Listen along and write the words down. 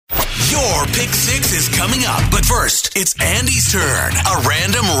Your Pick 6 is coming up. But first, it's Andy's turn. A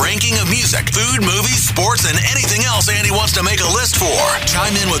random ranking of music, food, movies, sports, and anything else Andy wants to make a list for.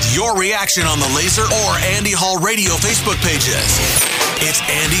 Chime in with your reaction on the Laser or Andy Hall Radio Facebook pages. It's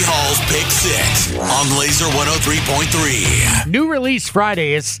Andy Hall's Pick 6 on Laser 103.3. New Release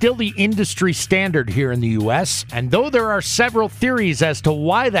Friday is still the industry standard here in the U.S., and though there are several theories as to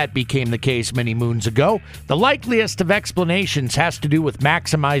why that became the case many moons ago, the likeliest of explanations has to do with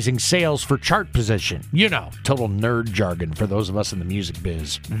maximizing sales for chart position. You know, total nerd jargon for those of us in the music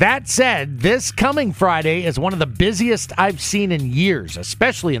biz. That said, this coming Friday is one of the busiest I've seen in years,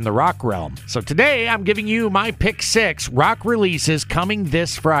 especially in the rock realm. So today, I'm giving you my Pick 6 rock releases coming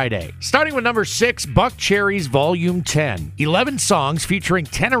this Friday. Starting with number 6, Buck Cherry's Volume 10. 11 songs featuring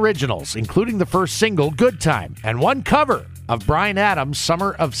 10 originals, including the first single, Good Time, and one cover of Bryan Adams'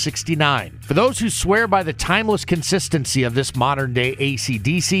 Summer of '69. For those who swear by the timeless consistency of this modern-day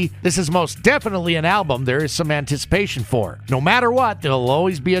AC/DC, this is most definitely an album there is some anticipation for. No matter what, there'll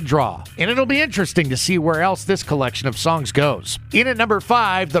always be a draw. And it'll be interesting to see where else this collection of songs goes. In at number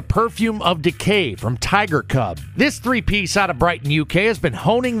 5, The Perfume of Decay from Tiger Cub. This three-piece out of Brighton, UK has been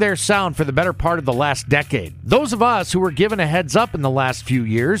honing their sound for the better part of the last decade. Those of us who were given a heads up in the last few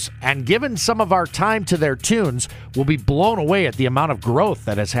years and given some of our time to their tunes will be blown away at the amount of growth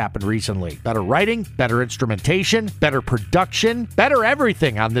that has happened recently. Better writing, better instrumentation, better production, better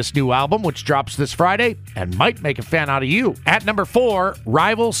everything on this new album, which drops this Friday and might make a fan out of you. At number 4,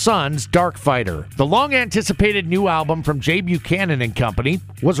 Rival Sons' Dark Fighter. The long-anticipated new album from Jay Buchanan and Company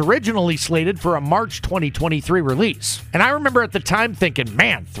was originally slated for a March 2023 release. And I remember at the time thinking,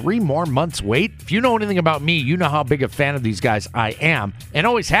 man, 3 more months wait? If you know anything about me, you know how big a fan of these guys I am, and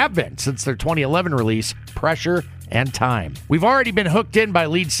always have been since their 2011 release, Pressure and Time. We've already been hooked in by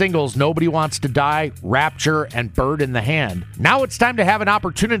lead singles Nobody Wants to Die, Rapture, and Bird in the Hand. Now it's time to have an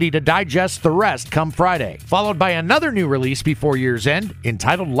opportunity to digest the rest come Friday, followed by another new release before year's end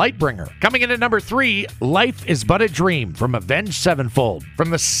entitled Lightbringer. Coming in at number 3, Life is But a Dream from Avenged Sevenfold.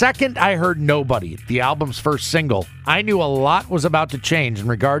 From the second I heard Nobody, the album's first single, I knew a lot was about to change in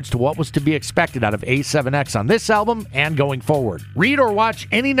regards to what was to be expected out of A7X on this album and going forward. Read or watch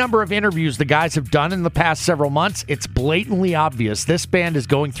any number of interviews the guys have done in the past several months, it's blatantly obvious this band is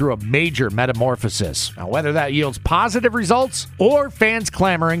going through a major metamorphosis. Now, whether that yields positive results or fans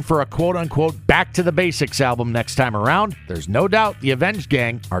clamoring for a quote-unquote back to the basics album next time around, there's no doubt the Avenged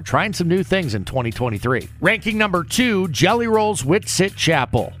Gang are trying some new things in 2023. Ranking number 2, Jelly Roll's Whitsit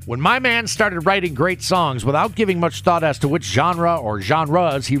Chapel. When my man started writing great songs without giving much thought as to which genre or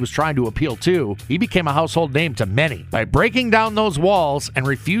genres he was trying to appeal to, he became a household name to many. By breaking down those walls and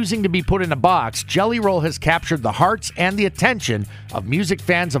refusing to be put in a box, Jelly Roll has captured the hearts and the attention of music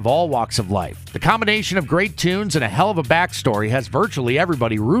fans of all walks of life. The combination of great tunes and a hell of a backstory has virtually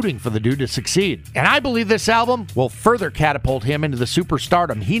everybody rooting for the dude to succeed. And I believe this album will further catapult him into the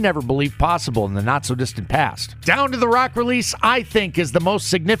superstardom he never believed possible in the not-so-distant past. Down to the rock release I think is the most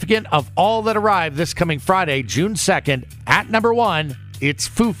significant of all that arrive this coming Friday, June 2nd. At number 1, it's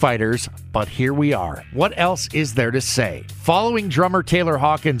Foo Fighters, But Here We Are. What else is there to say? Following drummer Taylor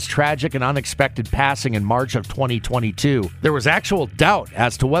Hawkins' tragic and unexpected passing in March of 2022, there was actual doubt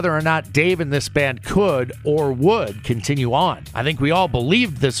as to whether or not Dave and this band could or would continue on. I think we all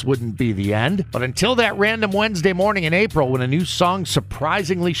believed this wouldn't be the end, but until that random Wednesday morning in April when a new song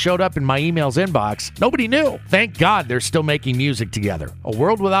surprisingly showed up in my email's inbox, nobody knew. Thank God they're still making music together. A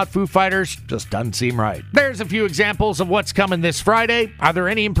world without Foo Fighters just doesn't seem right. There's a few examples of what's coming this Friday. Are there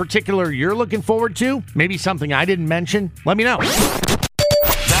any in particular you're looking forward to? Maybe something I didn't mention? Let me know.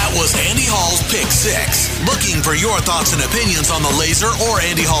 That was Andy Hall's Pick 6. Looking for your thoughts and opinions on the Laser or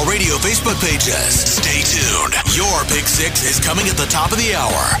Andy Hall Radio Facebook pages. Stay tuned. Your Pick 6 is coming at the top of the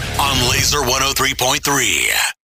hour on Laser 103.3.